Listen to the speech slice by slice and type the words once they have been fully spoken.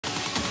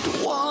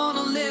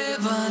Wanna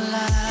live a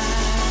life.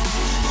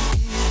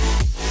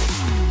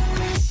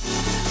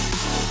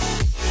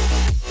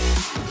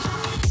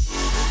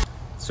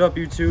 What's up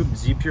YouTube,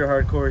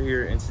 zPureHardcore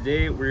here, and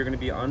today we're going to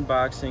be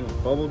unboxing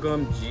Bubble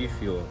Gum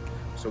GFUEL.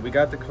 So we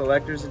got the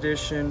collector's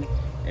edition,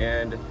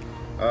 and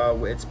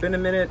it's been a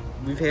minute.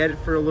 We've had it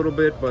for a little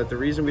bit, but the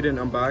reason we didn't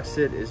unbox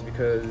it is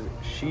because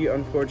she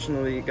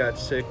unfortunately got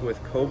sick with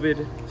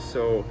COVID,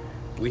 so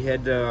we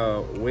had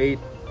to wait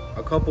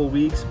a couple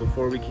weeks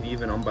before we could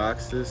even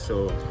unbox this.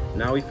 So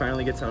now we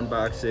finally get to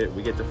unbox it.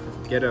 We get to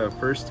get a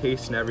first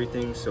taste and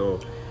everything, so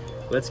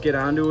let's get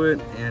onto it.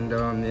 And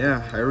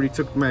yeah, I already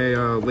took my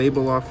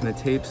label off and the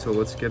tape, so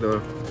let's get a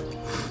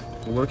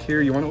look here.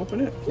 You want to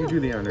open it? You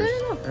do the honors.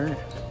 No. All right.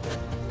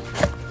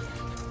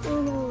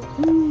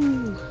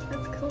 Ooh,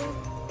 that's cool.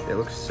 It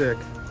looks sick.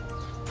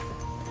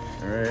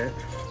 All right.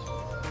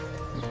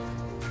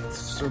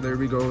 So there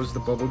we go, is the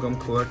bubblegum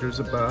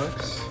collector's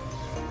box.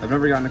 I've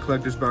never gotten a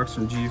collector's box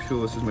from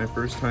GFUEL. This is my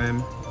first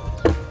time.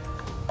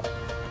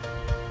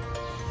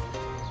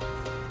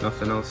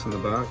 Nothing else in the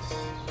box.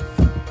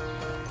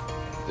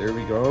 There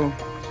we go.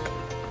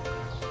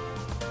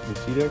 You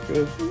see that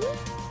good?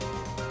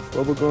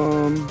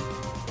 Bubblegum.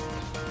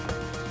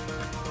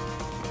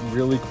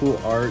 Really cool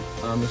art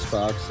on this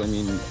box. I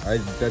mean,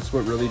 that's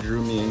what really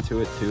drew me into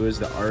it too, is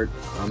the art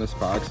on this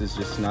box is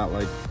just not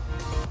like,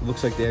 it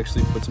looks like they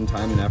actually put some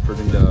time and effort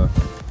into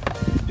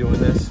doing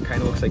this.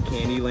 Kind of looks like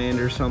Candyland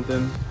or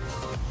something.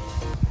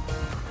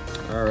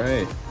 All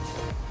right.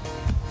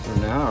 So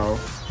now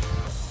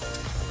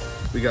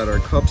we got our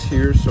cups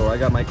here. So I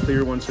got my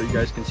clear one so you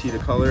guys can see the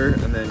color,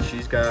 and then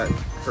she's got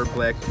her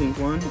black pink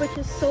one, which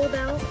is sold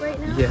out right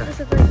now. Yeah, as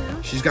of right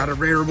now. She's got a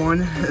rare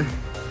one.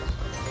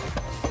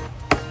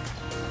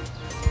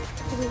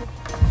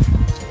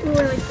 Ooh,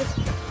 I like this.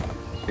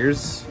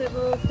 Here's the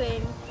little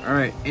thing. All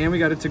right, and we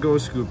got a to-go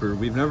scooper.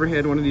 We've never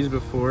had one of these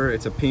before.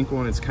 It's a pink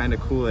one. It's kind of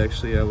cool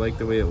actually. I like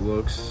the way it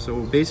looks.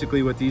 So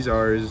basically what these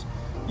are is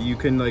you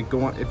can like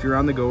go on, if you're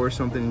on the go or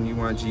something and you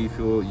want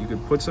GFUEL, you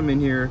could put some in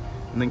here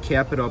and then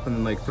cap it up and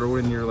then like throw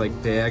it in your like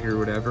bag or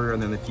whatever,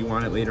 and then if you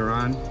want it later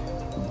on,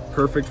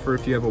 perfect for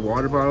if you have a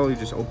water bottle, you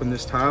just open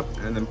this top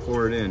and then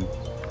pour it in.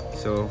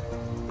 So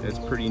it's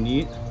pretty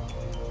neat.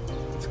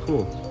 It's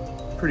cool.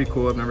 Pretty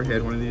cool. I've never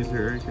had one of these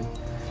here. You can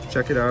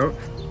check it out.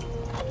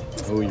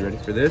 Oh, you ready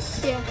for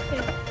this? Yeah.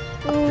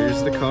 Ooh,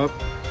 here's the cup.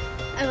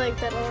 I like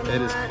that one.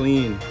 That is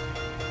clean.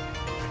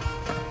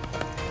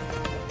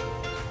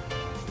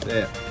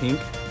 That pink,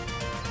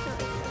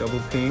 double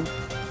pink.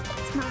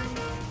 It's mine.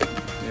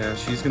 Yeah,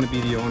 she's gonna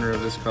be the owner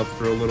of this cup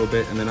for a little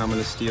bit, and then I'm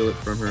gonna steal it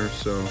from her.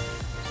 So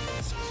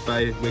it's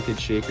by Wicked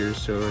Shakers,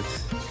 so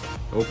it's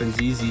opens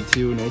easy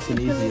too, nice and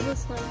easy.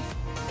 This one.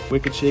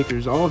 Wicked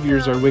Shakers. All of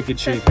yours are Wicked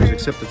Shakers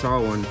except the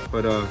tall one,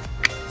 but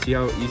see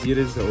how easy it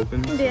is to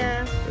open?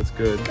 Yeah. So that's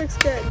good. Looks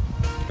good.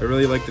 I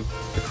really like the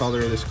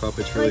color of this cup.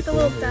 It's really like cool.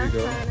 The little there you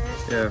go. on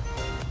it. Yeah.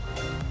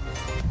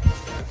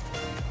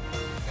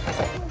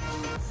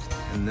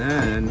 And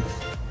then,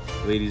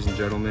 ladies and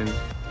gentlemen,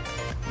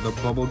 the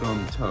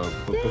bubblegum tub.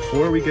 But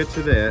before we get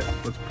to that,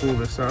 let's pull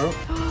this out.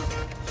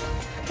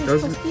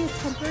 There's supposed to be a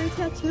temporary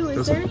tattoo,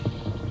 is there?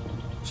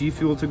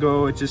 GFUEL to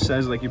go. It just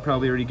says, like you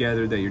probably already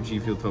gathered, that your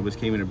GFUEL tub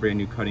came in a brand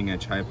new cutting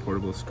edge high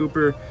portable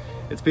scooper.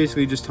 It's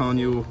basically just telling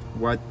you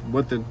what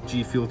the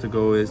GFUEL to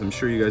go is. I'm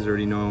sure you guys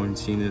already know and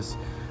seen this,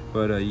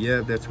 but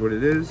yeah, that's what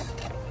it is.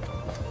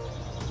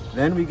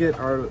 Then we get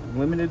our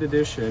limited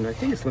edition, I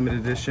think it's limited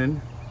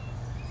edition,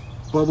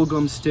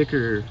 bubblegum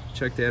sticker.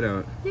 Check that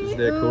out. Is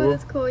that cool?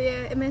 That's cool,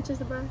 yeah. It matches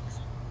the box.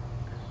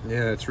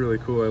 Yeah, it's really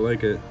cool. I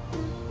like it.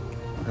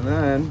 And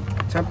then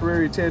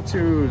temporary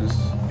tattoos.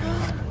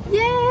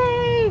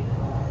 Yay!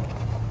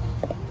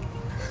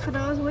 That's what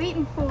I was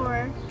waiting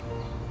for.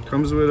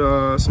 Comes with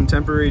some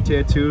temporary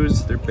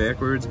tattoos. They're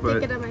backwards, but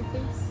Stick it on my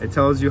face. It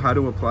tells you how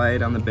to apply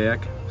it on the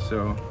back.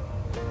 So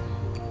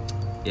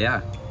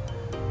yeah,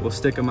 we'll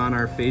stick them on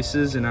our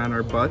faces and on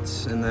our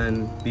butts and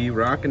then be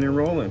rocking and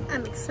rolling.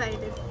 I'm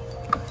excited.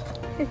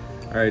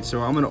 All right,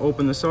 so I'm gonna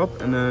open this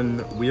up and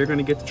then we are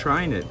gonna get to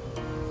trying it.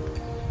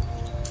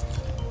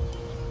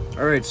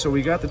 All right, so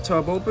we got the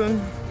tub open,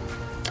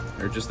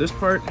 or just this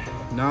part.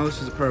 Now this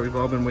is the part we've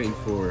all been waiting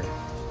for.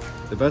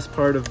 The best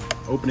part of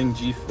opening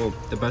GFUEL,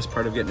 the best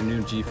part of getting a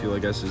new GFUEL, I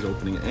guess, is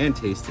opening it and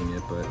tasting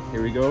it, but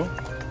here we go.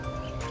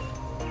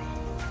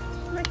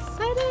 I'm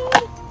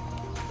excited.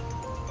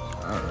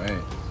 All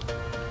right.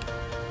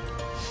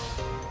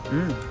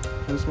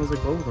 Kind of smells like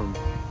bubblegum,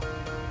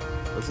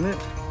 doesn't it?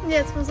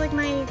 Yeah, it smells like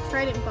my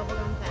Trident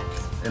bubblegum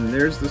packs. And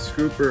there's the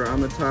scooper on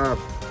the top.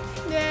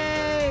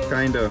 Yay!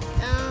 Kinda.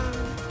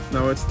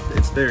 No, it's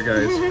there,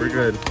 guys. We're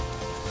good.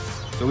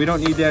 So we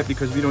don't need that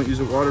because we don't use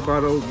a water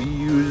bottle. We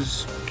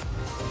use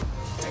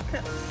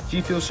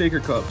GFUEL shaker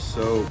cups.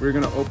 So we're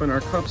gonna open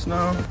our cups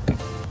now.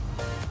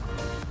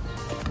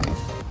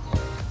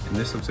 And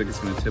this looks like it's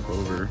gonna tip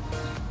over.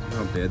 I don't know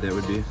how bad that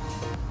would be.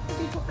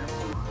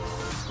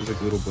 There's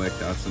like little black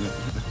dots in it.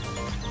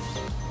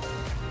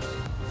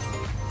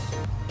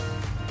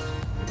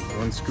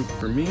 One scoop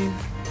for me.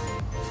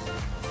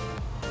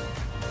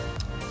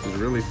 It's a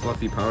really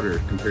fluffy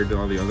powder compared to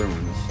all the other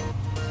ones.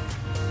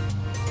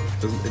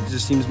 It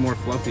just seems more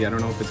fluffy. I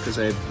don't know if it's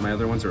because my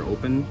other ones are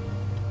open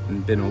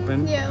and been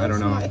open. Yeah, I don't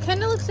know. It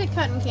kind of looks like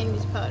cotton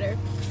candy's powder.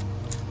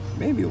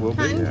 Maybe a little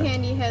bit. Cotton Yeah.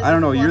 candy has. I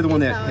don't know. You're the one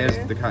that powder.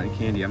 has the cotton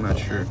candy. I'm not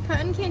sure.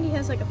 Cotton candy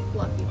has like a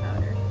fluffy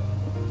powder.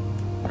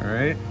 All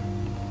right.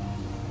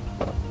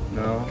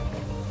 Now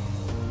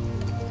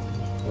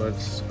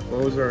let's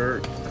close our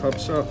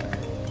cups up.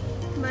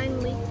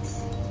 Mine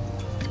leaks.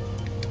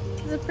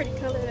 This is a pretty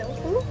color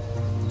though.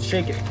 Ooh.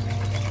 Shake it.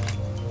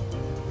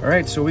 All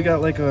right, so we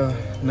got like a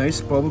nice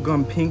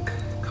bubblegum pink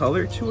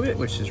color to it,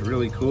 which is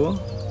really cool.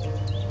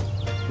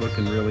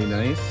 Looking really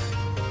nice.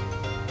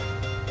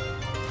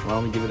 Well,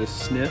 let me give it a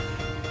sniff.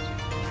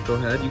 Go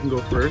ahead, you can go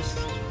first.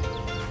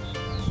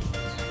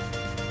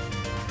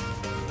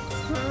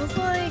 Smells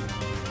like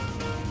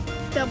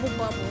double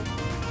bubble.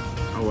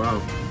 Oh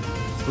wow,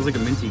 smells like a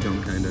minty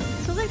gum kind of.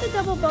 Smells like the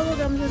double bubble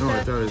gums with,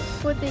 It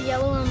does. with the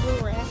yellow and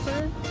blue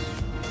wrapper.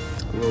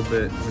 A little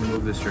bit. I'm gonna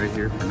move this right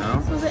here for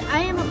now. Smells like, I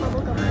am a bubble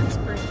gum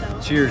expert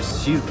though.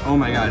 Cheers. Oh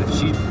my god,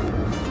 she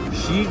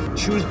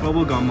chews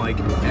bubble gum like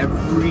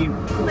every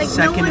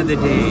second of the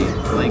day.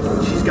 Like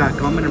she's got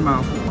gum in her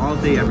mouth all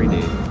day, every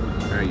day.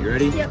 All right, you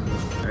ready? Yep.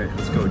 All right,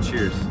 let's go.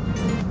 Cheers.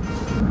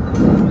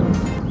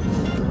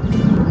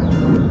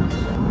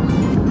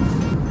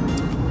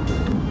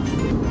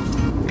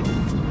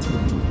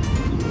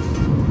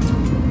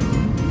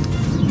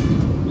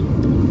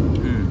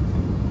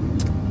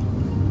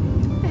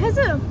 It has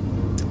a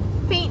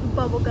faint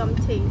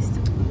bubblegum taste.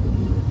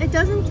 It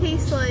doesn't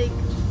taste like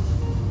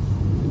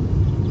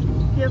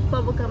you have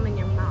bubblegum in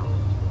your mouth.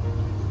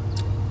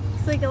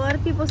 It's like a lot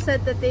of people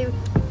said that they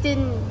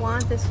didn't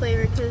want this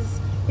flavor because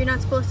you're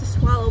not supposed to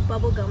swallow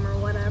bubblegum or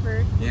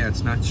whatever. Yeah,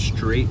 it's not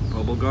straight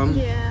bubble gum.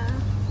 Yeah.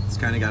 It's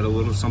kind of got a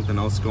little something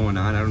else going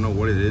on. I don't know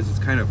what it is. It's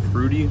kind of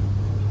fruity.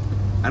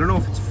 I don't know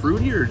if it's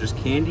fruity or just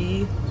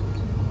candy.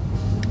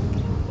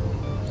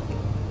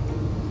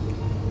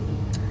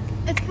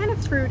 It's kind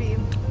of fruity,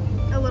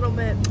 a little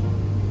bit.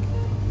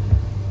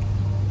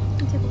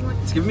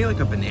 It's giving me like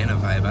a banana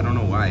vibe. I don't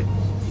know why.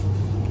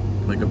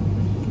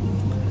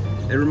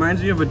 It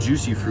reminds me of a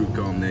juicy fruit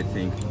gum, I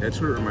think.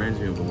 That's what it reminds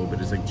me of a little bit.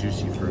 It's like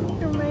juicy fruit.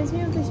 It reminds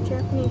me of this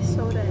Japanese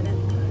soda in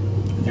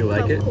it. Do you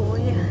like it? Cool,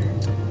 yeah.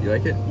 You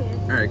like it?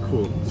 Yeah. All right,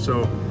 cool.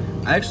 So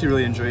I actually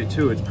really enjoy it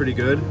too. It's pretty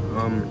good.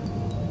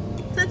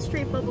 That's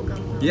straight bubblegum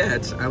though. Yeah,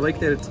 I like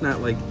that it's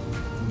not like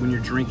when you're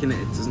drinking it,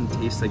 it doesn't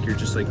taste like you're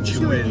just like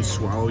chewing and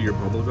swallow your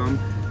bubble gum.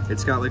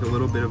 It's got like a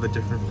little bit of a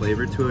different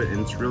flavor to it, and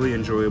it's really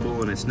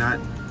enjoyable, and it's not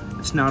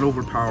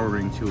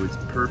overpowering too. It's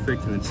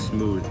perfect and it's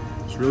smooth.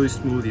 It's really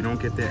smooth. You don't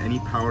get any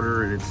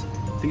powder, and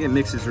I think it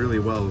mixes really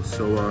well.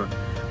 So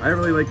I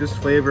really like this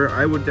flavor.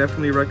 I would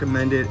definitely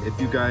recommend it if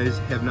you guys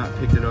have not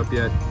picked it up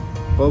yet.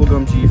 Bubble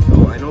Gum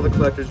GFUEL. I know the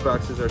collector's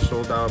boxes are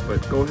sold out,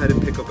 but go ahead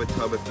and pick up a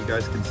tub if you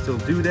guys can still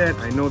do that.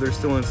 I know they're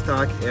still in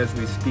stock as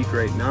we speak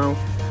right now.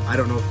 I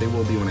don't know if they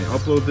will be when I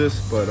upload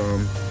this, but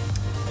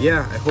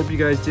yeah, I hope you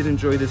guys did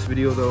enjoy this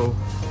video though.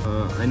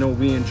 I know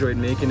we enjoyed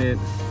making it.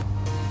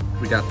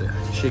 We got the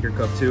shaker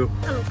cup too,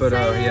 but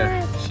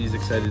yeah, she's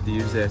excited to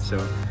use that. So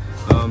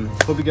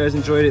hope you guys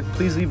enjoyed it.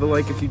 Please leave a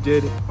like if you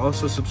did.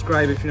 Also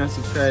subscribe if you're not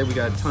subscribed. We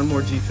got a ton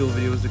more GFUEL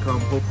videos to come.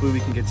 Hopefully we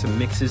can get some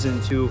mixes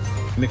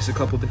mix a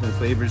couple different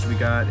flavors we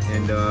got,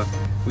 and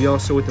we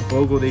also, with the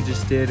BOGO they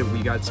just did,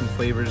 we got some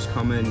flavors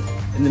coming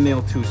in the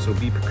mail too, so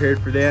be prepared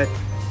for that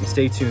and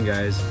stay tuned,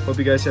 guys. Hope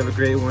you guys have a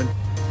great one,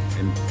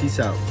 and peace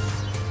out.